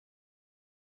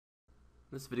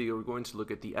In this video, we're going to look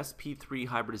at the sp³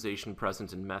 hybridization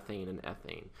present in methane and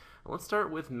ethane. Now, let's start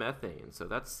with methane. So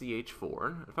that's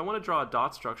CH4. If I want to draw a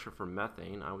dot structure for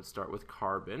methane, I would start with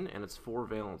carbon and its 4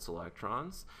 valence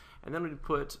electrons. And then we'd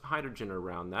put hydrogen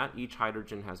around that. Each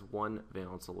hydrogen has 1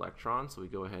 valence electron, so we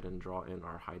go ahead and draw in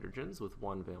our hydrogens with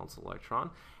 1 valence electron.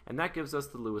 And that gives us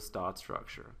the Lewis dot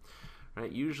structure.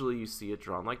 Right? Usually you see it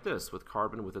drawn like this, with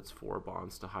carbon with its 4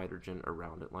 bonds to hydrogen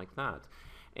around it like that.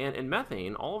 And in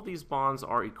methane, all of these bonds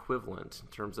are equivalent in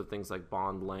terms of things like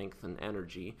bond length and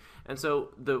energy. And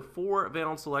so the 4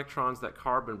 valence electrons that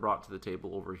carbon brought to the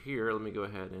table over here, let me go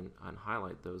ahead and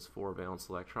highlight those 4 valence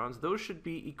electrons. Those should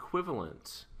be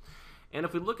equivalent. And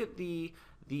if we look at the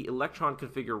electron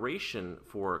configuration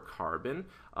for carbon,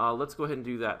 let's go ahead and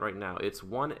do that right now. It's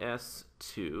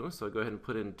 1s2, so I go ahead and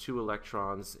put in 2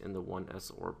 electrons in the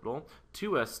 1s orbital.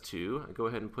 2s2, I go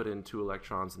ahead and put in 2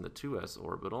 electrons in the 2s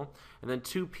orbital, and then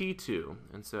 2p2.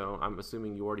 And so I'm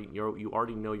assuming you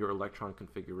already know your electron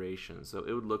configuration, so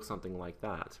it would look something like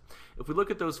that. If we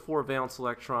look at those 4 valence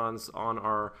electrons on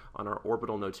our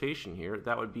orbital notation here,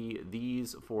 that would be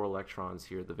these 4 electrons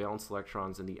here, the valence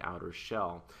electrons in the outer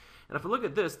shell. And if we look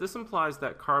at this, this implies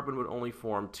that carbon would only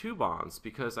form 2 bonds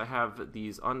because I have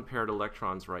these unpaired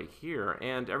electrons right here,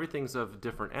 and everything's of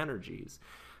different energies.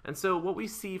 And so what we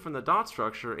see from the dot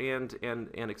structure and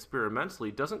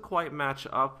experimentally doesn't quite match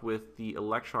up with the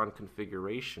electron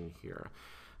configuration here.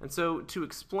 And so to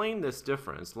explain this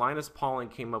difference, Linus Pauling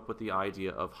came up with the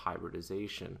idea of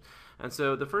hybridization. And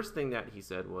so the first thing that he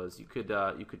said was you could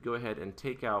go ahead and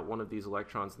take out one of these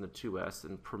electrons in the 2s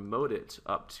and promote it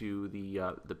up to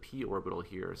the p orbital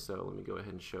here. So let me go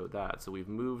ahead and show that. So we've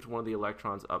moved one of the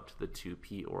electrons up to the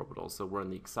 2p orbital. So we're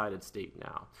in the excited state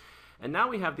now. And now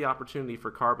we have the opportunity for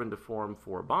carbon to form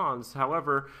 4 bonds.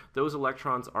 However, those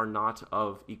electrons are not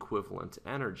of equivalent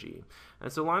energy.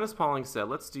 And so Linus Pauling said,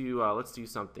 let's do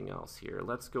something else here.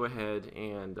 Let's go ahead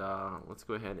and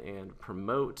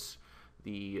promote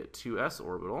the 2s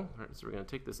orbital. All right, so we're going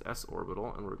to take this s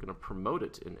orbital and we're going to promote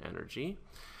it in energy.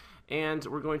 And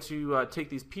we're going to take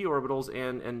these p orbitals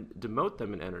and demote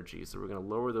them in energy. So we're going to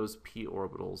lower those p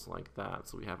orbitals like that.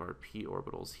 So we have our p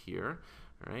orbitals here.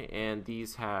 Right? And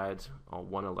these had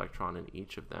 1 electron in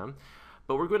each of them.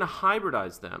 But we're going to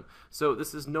hybridize them. So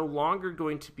this is no longer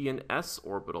going to be an s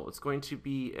orbital. It's going to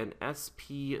be an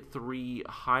sp³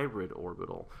 hybrid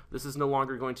orbital. This is no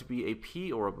longer going to be a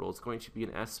p orbital. It's going to be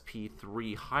an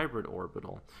sp³ hybrid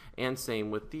orbital. And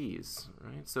same with these.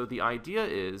 Right? So the idea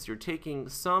is you're taking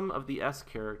some of the s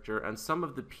character and some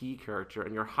of the p character,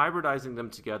 and you're hybridizing them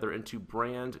together into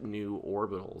brand new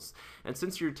orbitals. And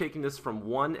since you're taking this from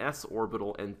 1 s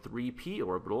orbital and 3 p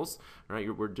orbitals,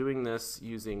 right, we're doing this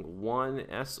using 1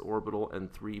 s orbital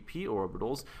and 3 p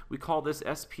orbitals, we call this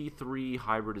sp³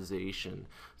 hybridization.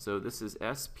 So this is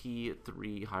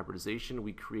sp³ hybridization.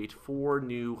 We create 4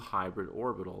 new hybrid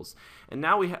orbitals. And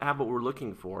now we have what we're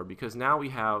looking for, because now we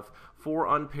have 4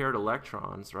 unpaired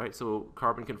electrons, right? So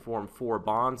carbon can form 4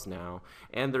 bonds now,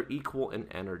 and they're equal in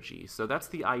energy. So that's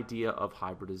the idea of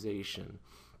hybridization.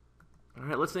 All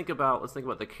right, let's think about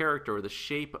the character or the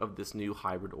shape of this new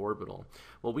hybrid orbital.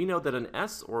 Well, we know that an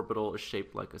s orbital is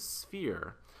shaped like a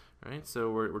sphere. Right? So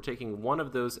we're taking one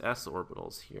of those s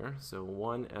orbitals here, so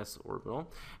 1 s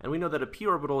orbital, and we know that a p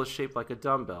orbital is shaped like a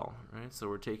dumbbell, right? So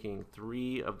we're taking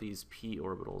 3 of these p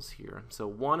orbitals here, so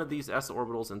 1 of these s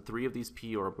orbitals and 3 of these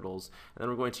p orbitals, and then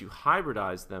we're going to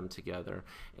hybridize them together.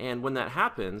 And when that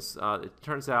happens, it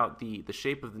turns out the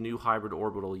shape of the new hybrid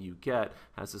orbital you get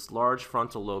has this large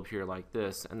frontal lobe here like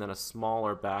this, and then a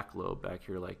smaller back lobe back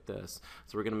here like this.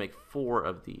 So we're going to make 4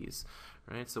 of these.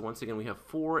 Right, so once again, we have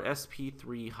 4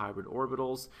 sp³ hybrid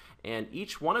orbitals, and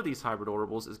each one of these hybrid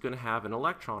orbitals is going to have an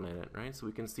electron in it. Right, so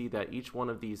we can see that each one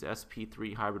of these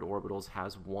sp³ hybrid orbitals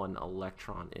has 1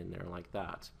 electron in there like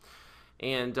that.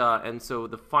 And so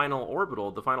the final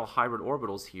orbital, the final hybrid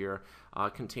orbitals here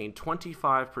contain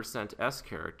 25% s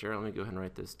character. Let me go ahead and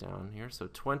write this down here. So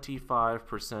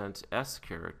 25% s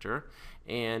character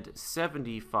and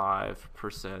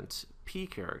 75% p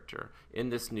character in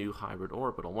this new hybrid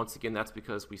orbital. Once again, that's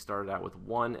because we started out with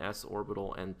 1 s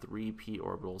orbital and 3 p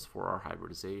orbitals for our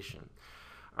hybridization.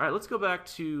 All right, let's go back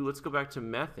to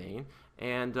methane,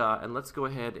 and let's go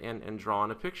ahead and draw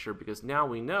in a picture, because now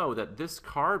we know that this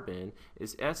carbon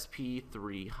is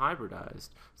sp³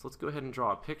 hybridized. So let's go ahead and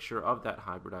draw a picture of that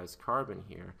hybridized carbon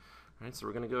here. Right, so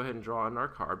we're going to go ahead and draw in our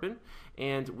carbon,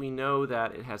 and we know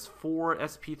that it has 4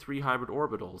 sp³ hybrid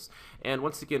orbitals. And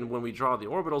once again, when we draw the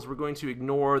orbitals, we're going to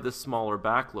ignore the smaller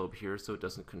back lobe here so it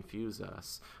doesn't confuse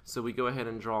us. So we go ahead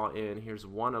and draw in, here's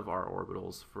one of our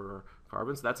orbitals for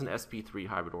carbon. So that's an sp3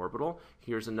 hybrid orbital.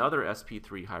 Here's another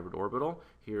sp3 hybrid orbital.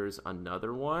 Here's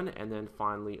another one, and then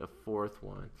finally a fourth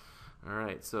one. All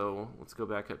right, so let's go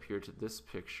back up here to this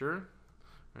picture.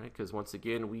 Right, because once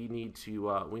again we need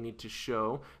to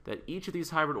show that each of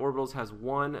these hybrid orbitals has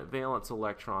one valence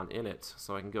electron in it.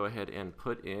 So I can go ahead and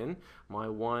put in my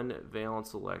one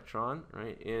valence electron,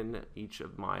 right, in each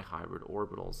of my hybrid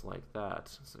orbitals like that.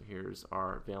 So here's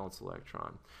our valence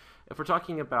electron. If we're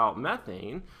talking about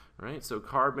methane, right, so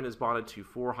carbon is bonded to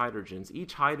 4 hydrogens.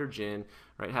 Each hydrogen,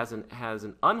 right, has an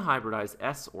unhybridized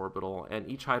s orbital, and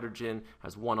each hydrogen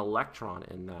has 1 electron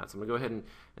in that. So I'm going to go ahead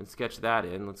and sketch that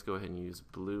in. Let's go ahead and use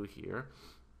blue here.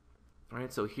 All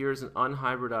right, so here's an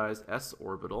unhybridized s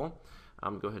orbital.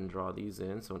 I'm going to go ahead and draw these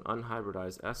in. So an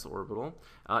unhybridized s orbital.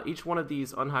 Each one of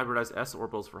these unhybridized s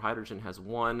orbitals for hydrogen has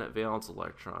 1 valence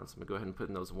electron. So I'm going to go ahead and put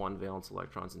in those 1 valence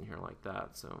electrons in here like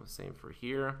that. So same for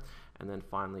here, and then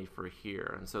finally for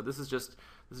here. And so this is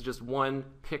just one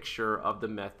picture of the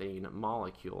methane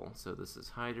molecule. So this is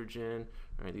hydrogen.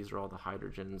 Right, these are all the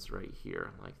hydrogens right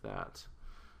here like that.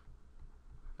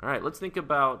 All right, let's think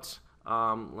about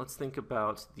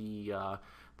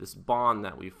this bond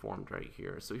that we formed right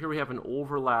here. So here we have an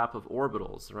overlap of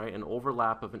orbitals, right? An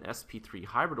overlap of an sp3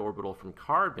 hybrid orbital from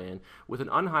carbon with an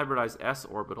unhybridized s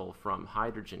orbital from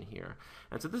hydrogen here.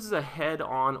 And so this is a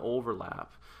head-on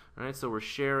overlap. Right, so we're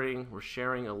sharing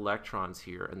electrons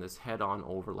here in this head-on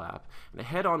overlap. And a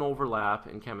head-on overlap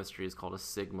in chemistry is called a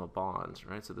sigma bond.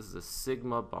 Right, so this is a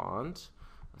sigma bond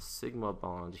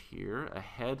here, a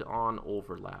head-on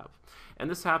overlap. And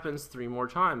this happens 3 more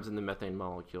times in the methane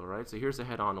molecule, right? So here's a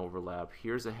head-on overlap,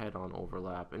 here's a head-on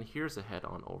overlap, and here's a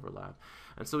head-on overlap.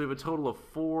 And so we have a total of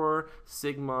 4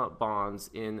 sigma bonds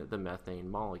in the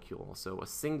methane molecule. So a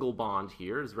single bond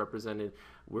here is represented,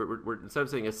 we're instead of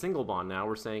saying a single bond now,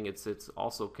 we're saying it's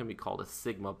also can be called a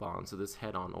sigma bond, so this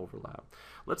head-on overlap.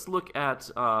 Let's look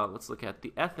at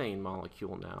the ethane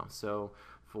molecule now. So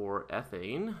for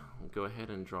ethane, we'll go ahead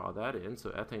and draw that in.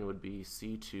 So ethane would be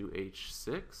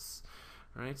C2H6.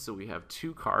 Right, so we have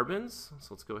 2 carbons. So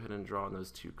let's go ahead and draw in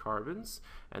those 2 carbons.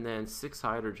 And then 6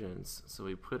 hydrogens. So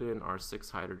we put in our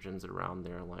 6 hydrogens around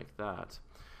there like that.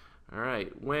 All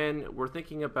right, when we're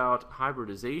thinking about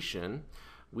hybridization,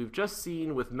 we've just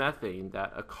seen with methane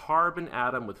that a carbon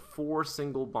atom with 4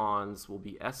 single bonds will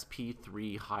be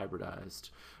sp3 hybridized.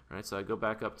 Right, so I go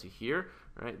back up to here,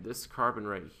 right, this carbon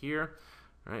right here.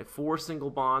 Right, 4 single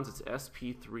bonds, it's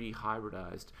sp3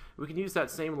 hybridized. We can use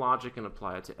that same logic and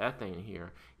apply it to ethane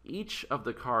here. Each of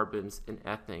the carbons in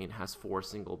ethane has 4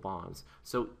 single bonds.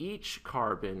 So each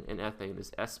carbon in ethane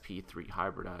is sp3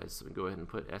 hybridized. So we can go ahead and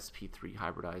put sp3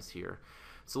 hybridized here.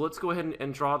 So let's go ahead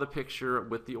and draw the picture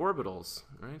with the orbitals.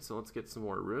 Right, so let's get some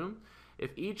more room.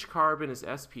 If each carbon is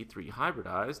sp3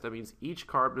 hybridized, that means each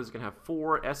carbon is going to have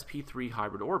 4 sp3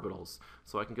 hybrid orbitals.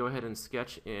 So I can go ahead and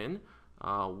sketch in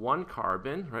 1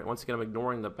 carbon, right? Once again, I'm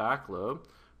ignoring the back lobe,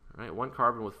 right? 1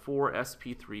 carbon with 4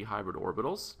 sp3 hybrid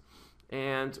orbitals.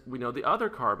 And we know the other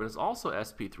carbon is also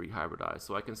sp3 hybridized,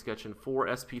 so I can sketch in 4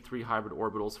 sp3 hybrid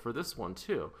orbitals for this one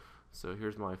too. So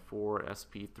here's my 4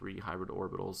 sp3 hybrid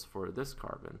orbitals for this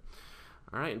carbon.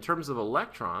 All right, in terms of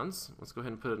electrons, let's go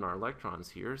ahead and put in our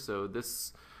electrons here. So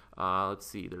this, let's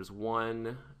see, there's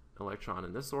 1 electron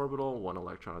in this orbital, 1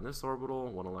 electron in this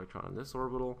orbital, 1 electron in this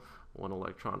orbital, 1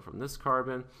 electron from this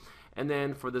carbon. And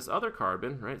then for this other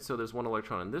carbon, right, so there's 1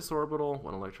 electron in this orbital,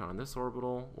 1 electron in this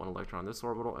orbital, 1 electron in this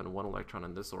orbital, and 1 electron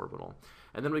in this orbital.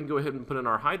 And then we can go ahead and put in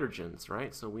our hydrogens,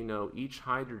 right? So we know each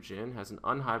hydrogen has an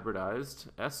unhybridized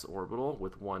s orbital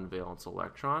with 1 valence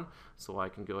electron. So I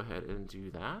can go ahead and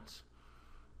do that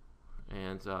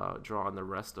and draw on the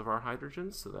rest of our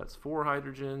hydrogens. So that's 4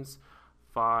 hydrogens,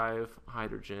 5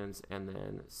 hydrogens, and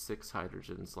then 6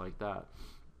 hydrogens like that.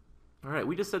 All right,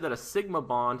 we just said that a sigma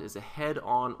bond is a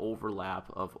head-on overlap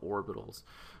of orbitals,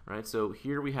 right? So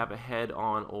here we have a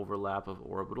head-on overlap of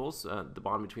orbitals, the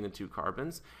bond between the 2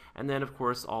 carbons, and then of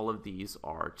course all of these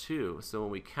are 2. So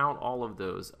when we count all of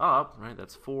those up, right,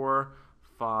 that's 4,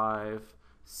 5,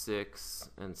 6,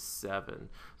 and 7.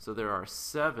 So there are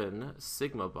 7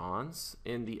 sigma bonds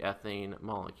in the ethane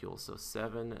molecule. So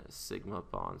 7 sigma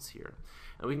bonds here.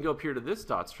 And we can go up here to this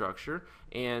dot structure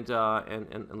and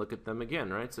look at them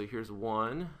again, right? So here's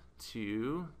 1,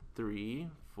 2, 3,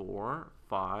 4,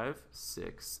 5,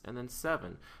 6, and then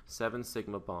 7. 7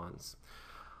 sigma bonds.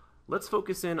 Let's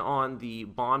focus in on the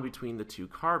bond between the 2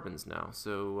 carbons now.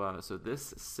 So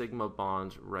this sigma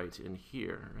bond right in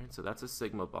here, right? So that's a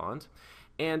sigma bond.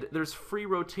 And there's free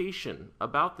rotation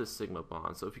about this sigma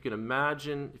bond. So if you can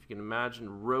imagine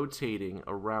rotating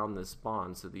around this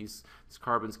bond, so these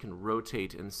carbons can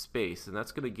rotate in space, and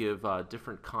that's going to give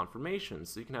different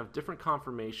conformations. So you can have different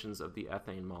conformations of the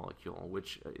ethane molecule,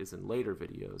 which is in later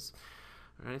videos.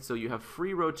 All right, so you have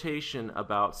free rotation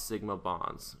about sigma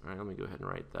bonds. All right, let me go ahead and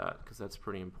write that because that's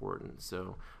pretty important.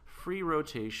 So free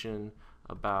rotation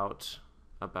about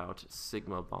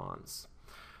sigma bonds.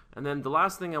 And then the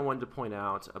last thing I wanted to point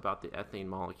out about the ethane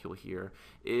molecule here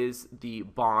is the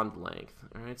bond length.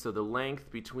 All right, so the length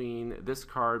between this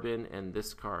carbon and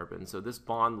this carbon. So this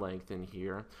bond length in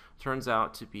here turns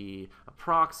out to be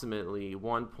approximately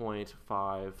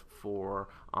 1.54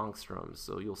 angstroms.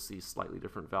 So you'll see slightly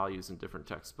different values in different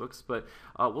textbooks, but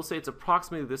we'll say it's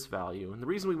approximately this value. And the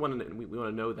reason we want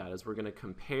to know that is we're going to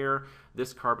compare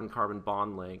this carbon-carbon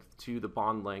bond length to the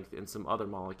bond length in some other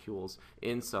molecules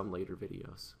in some later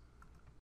videos.